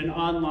submit an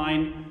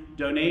online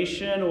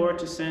donation or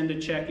to send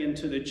a check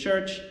into the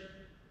church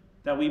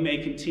that we may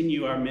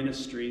continue our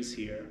ministries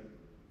here.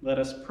 Let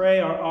us pray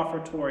our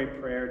offertory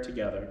prayer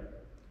together.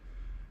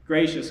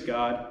 Gracious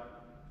God,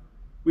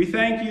 we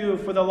thank you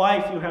for the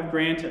life you have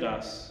granted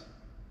us,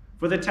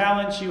 for the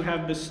talents you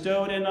have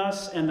bestowed in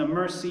us and the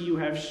mercy you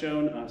have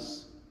shown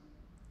us.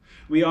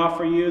 We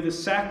offer you the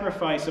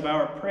sacrifice of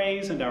our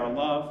praise and our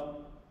love,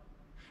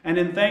 and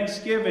in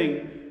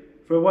thanksgiving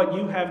for what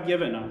you have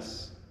given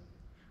us,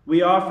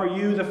 we offer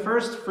you the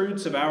first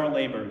fruits of our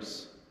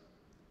labors.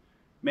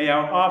 May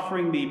our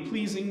offering be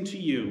pleasing to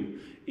you.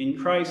 In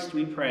Christ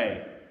we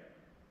pray.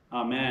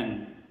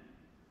 Amen.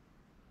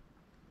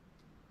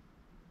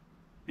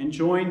 And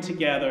join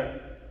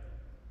together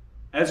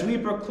as we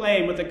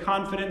proclaim with the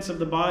confidence of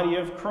the body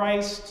of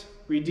Christ,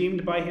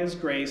 redeemed by his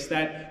grace,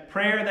 that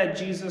prayer that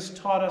Jesus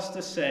taught us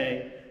to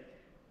say,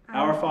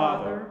 Our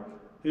Father,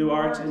 who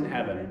art in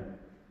heaven,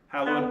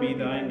 hallowed be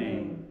thy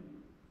name.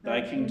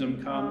 Thy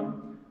kingdom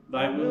come,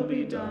 thy will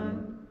be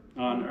done,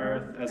 on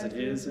earth as it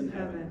is in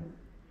heaven.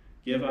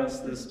 Give us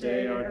this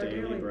day our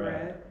daily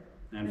bread,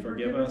 and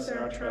forgive us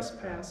our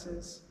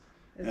trespasses,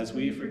 as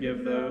we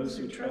forgive those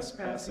who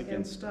trespass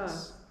against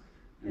us.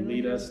 And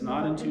lead us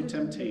not into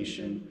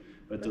temptation,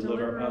 but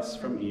deliver us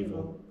from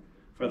evil.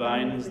 For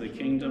thine is the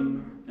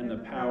kingdom, and the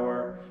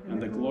power,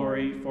 and the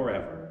glory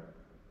forever.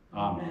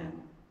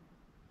 Amen.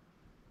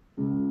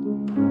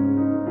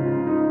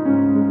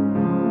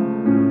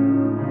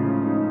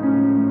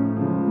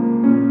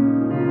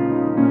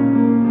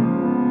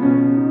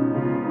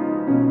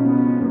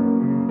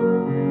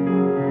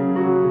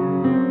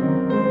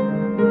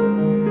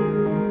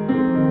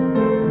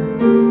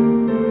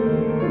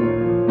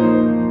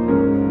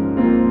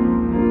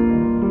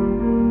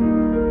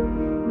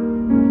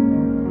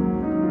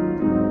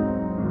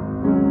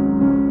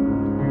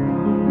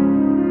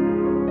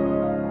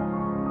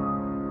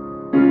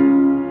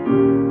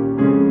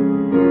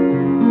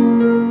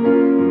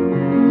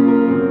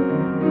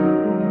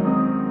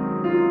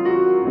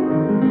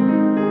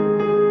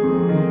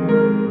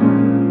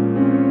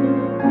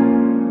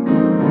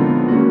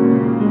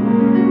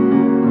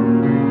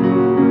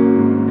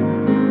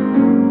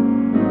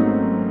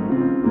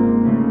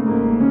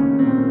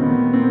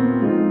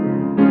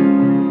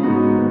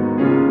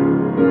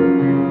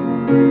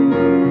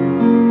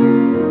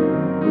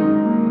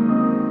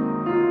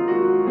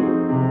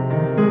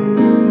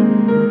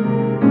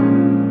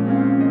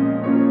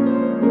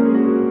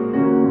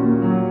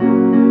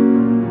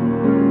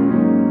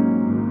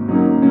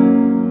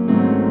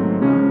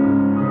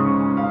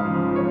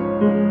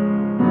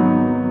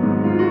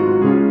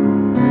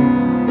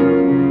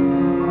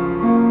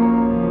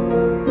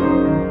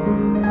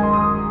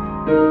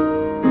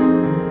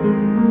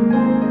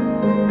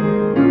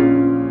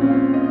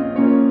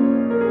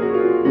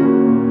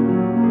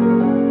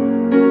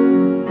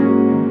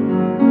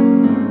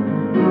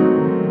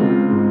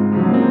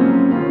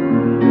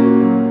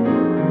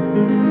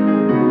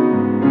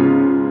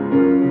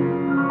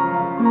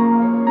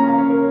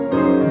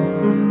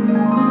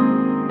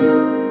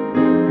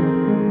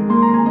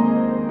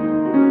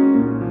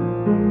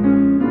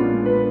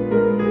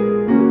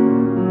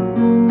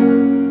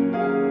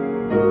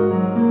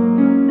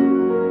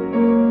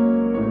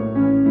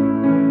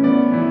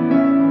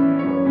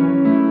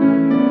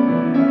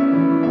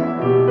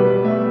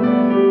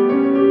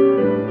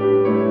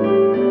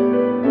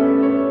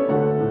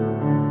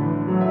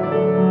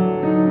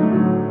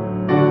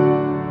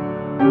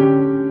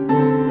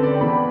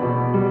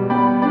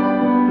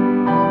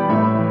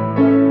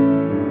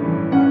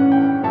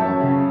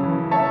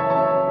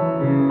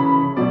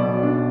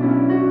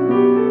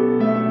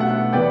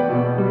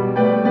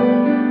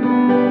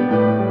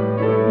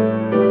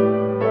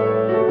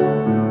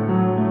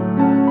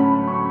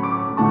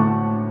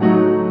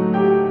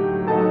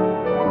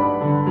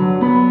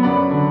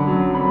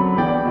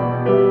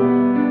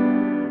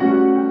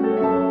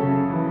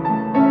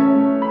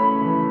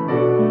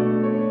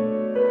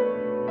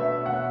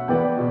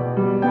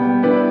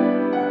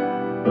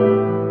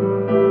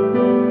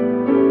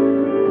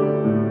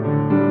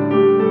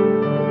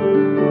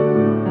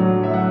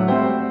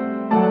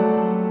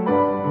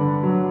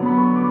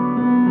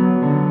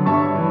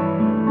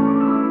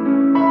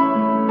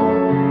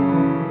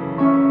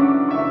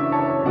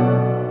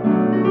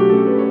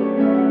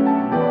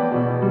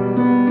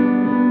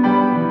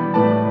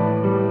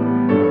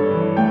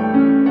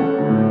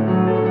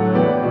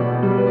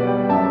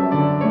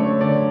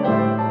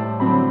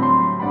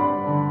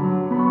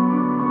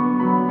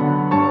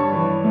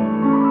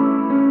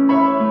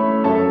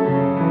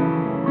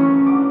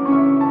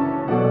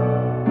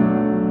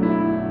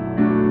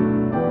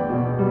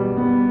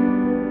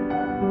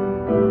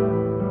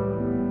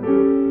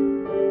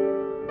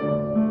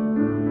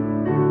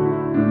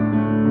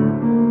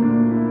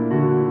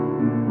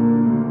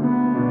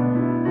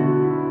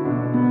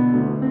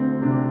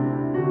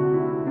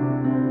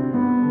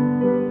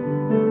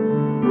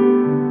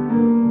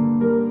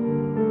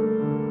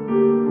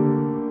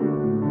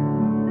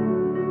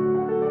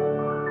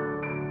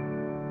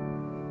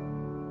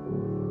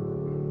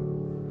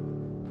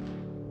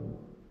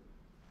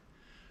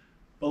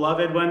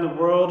 Beloved, when the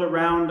world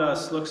around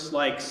us looks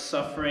like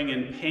suffering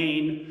and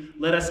pain,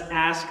 let us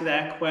ask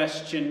that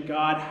question,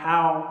 God,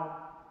 how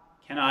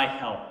can I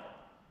help?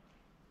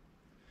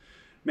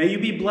 May you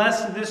be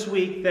blessed this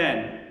week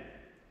then.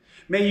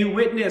 May you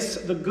witness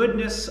the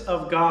goodness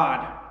of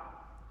God,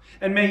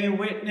 and may you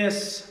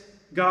witness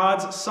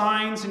God's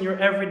signs in your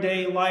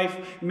everyday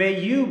life.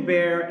 May you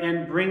bear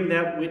and bring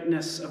that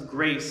witness of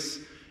grace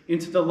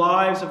into the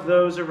lives of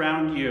those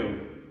around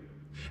you.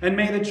 And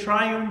may the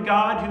triune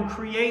God who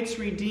creates,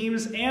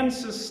 redeems, and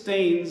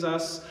sustains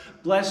us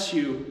bless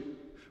you,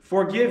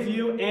 forgive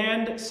you,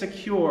 and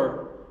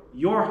secure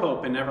your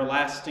hope in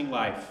everlasting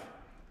life.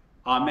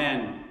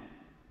 Amen.